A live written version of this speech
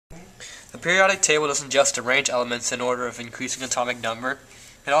The periodic table doesn't just arrange elements in order of increasing atomic number,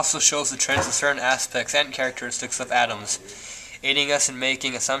 it also shows the trends of certain aspects and characteristics of atoms, aiding us in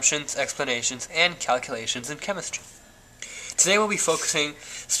making assumptions, explanations, and calculations in chemistry. Today we'll be focusing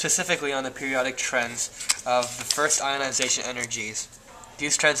specifically on the periodic trends of the first ionization energies.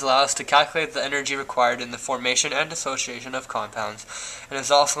 These trends allow us to calculate the energy required in the formation and dissociation of compounds, and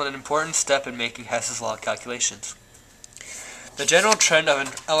is also an important step in making Hess's law calculations. The general trend of an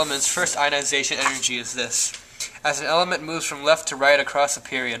element's first ionization energy is this. As an element moves from left to right across a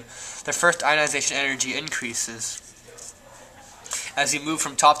period, their first ionization energy increases. As you move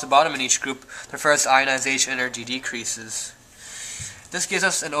from top to bottom in each group, their first ionization energy decreases. This gives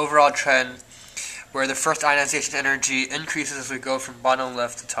us an overall trend where the first ionization energy increases as we go from bottom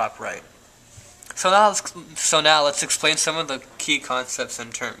left to top right. So now let's explain some of the key concepts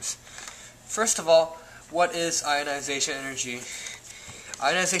and terms. First of all, what is ionization energy?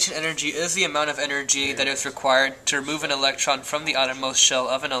 Ionization energy is the amount of energy that is required to remove an electron from the outermost shell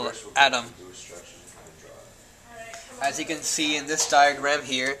of an atom. As you can see in this diagram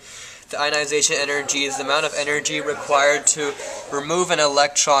here, the ionization energy is the amount of energy required to remove an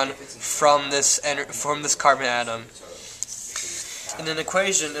electron from this carbon atom. In an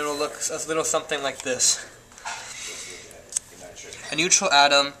equation, it will look a little something like this. A neutral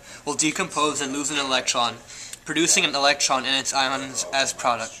atom will decompose and lose an electron, producing an electron in its ions as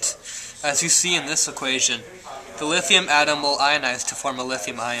product. As you see in this equation, the lithium atom will ionize to form a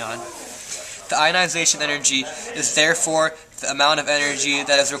lithium ion. The ionization energy is therefore the amount of energy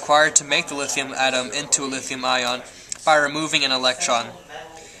that is required to make the lithium atom into a lithium ion by removing an electron.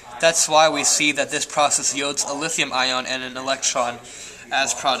 That's why we see that this process yields a lithium ion and an electron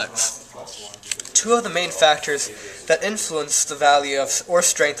as products. Two of the main factors that influence the value of or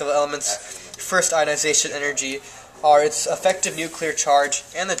strength of the element's first ionization energy are its effective nuclear charge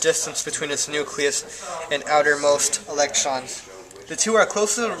and the distance between its nucleus and outermost electrons. The two are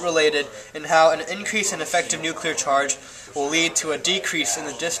closely related in how an increase in effective nuclear charge will lead to a decrease in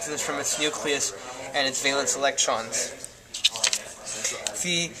the distance from its nucleus and its valence electrons.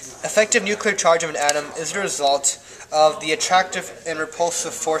 The effective nuclear charge of an atom is the result of the attractive and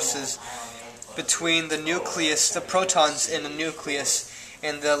repulsive forces between the nucleus, the protons in the nucleus,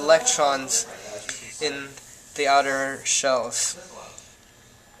 and the electrons in the outer shells.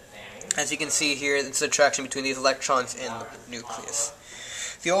 As you can see here, it's the attraction between these electrons in the nucleus.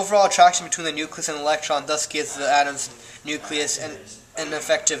 The overall attraction between the nucleus and the electron thus gives the atom's nucleus an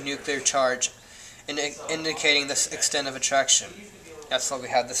effective nuclear charge, indicating the extent of attraction. That's why we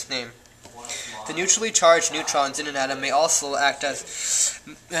have this name. The neutrally charged neutrons in an atom may also act as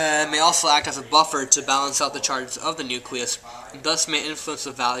a buffer to balance out the charges of the nucleus, and thus may influence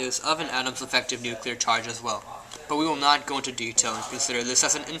the values of an atom's effective nuclear charge as well. But we will not go into detail and consider this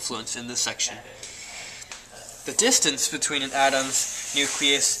as an influence in this section. The distance between an atom's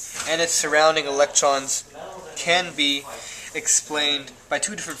nucleus and its surrounding electrons can be explained by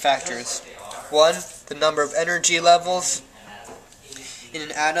two different factors. One, the number of energy levels in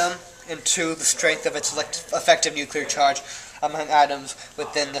an atom, and two, the strength of its effective nuclear charge among atoms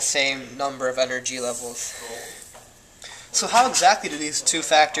within the same number of energy levels. So how exactly do these two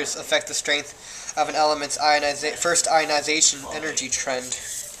factors affect the strength of an element's first ionization energy trend?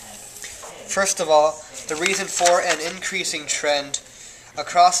 First of all, the reason for an increasing trend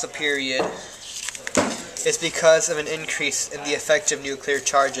across the period is because of an increase in the effective nuclear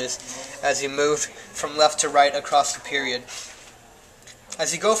charges as you move from left to right across the period.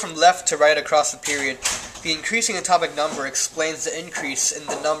 As you go from left to right across the period, the increasing atomic number explains the increase in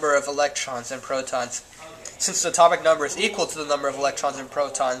the number of electrons and protons. Since the atomic number is equal to the number of electrons and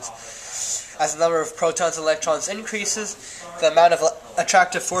protons, as the number of protons and electrons increases, the amount of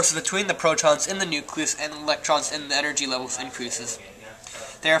attractive forces between the protons in the nucleus and the electrons in the energy levels increases,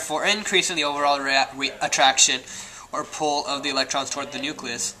 therefore increasing the overall attraction or pull of the electrons toward the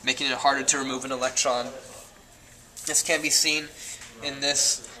nucleus, making it harder to remove an electron. This can be seen in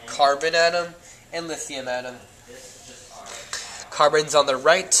this carbon atom and lithium atom. Carbon's on the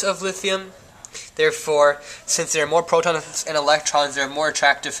right of lithium. Therefore, since there are more protons and electrons, there are more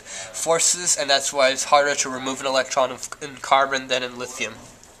attractive forces, and that's why it's harder to remove an electron in carbon than in lithium.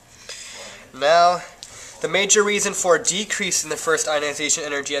 Now, the major reason for a decrease in the first ionization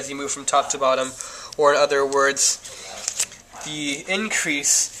energy as you move from top to bottom, or in other words, the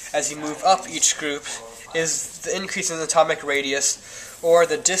increase as you move up each group, is the increase in the atomic radius, or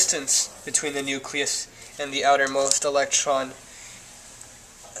the distance between the nucleus and the outermost electron.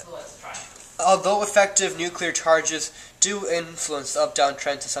 Although effective nuclear charges do influence the up-down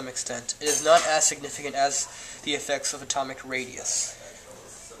trend to some extent, it is not as significant as the effects of atomic radius.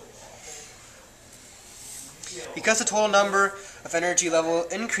 Because the total number of energy level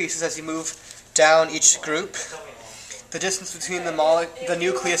increases as you move down each group, the distance between the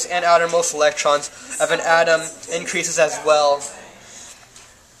nucleus and outermost electrons of an atom increases as well.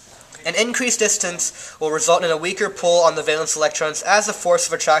 An increased distance will result in a weaker pull on the valence electrons as the force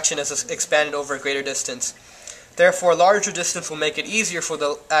of attraction is expanded over a greater distance. Therefore, larger distance will make it easier for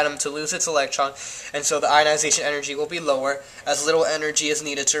the atom to lose its electron, and so the ionization energy will be lower, as little energy is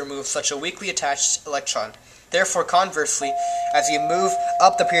needed to remove such a weakly attached electron. Therefore, conversely, as you move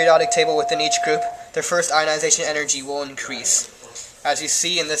up the periodic table within each group, their first ionization energy will increase. As you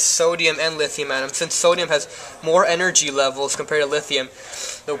see in this sodium and lithium atom, since sodium has more energy levels compared to lithium,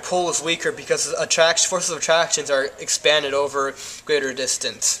 the pull is weaker because the forces of attractions are expanded over greater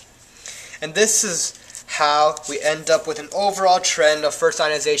distance. And this is how we end up with an overall trend of first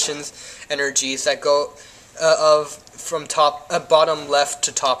ionization energies that go from bottom left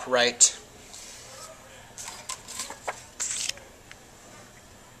to top right.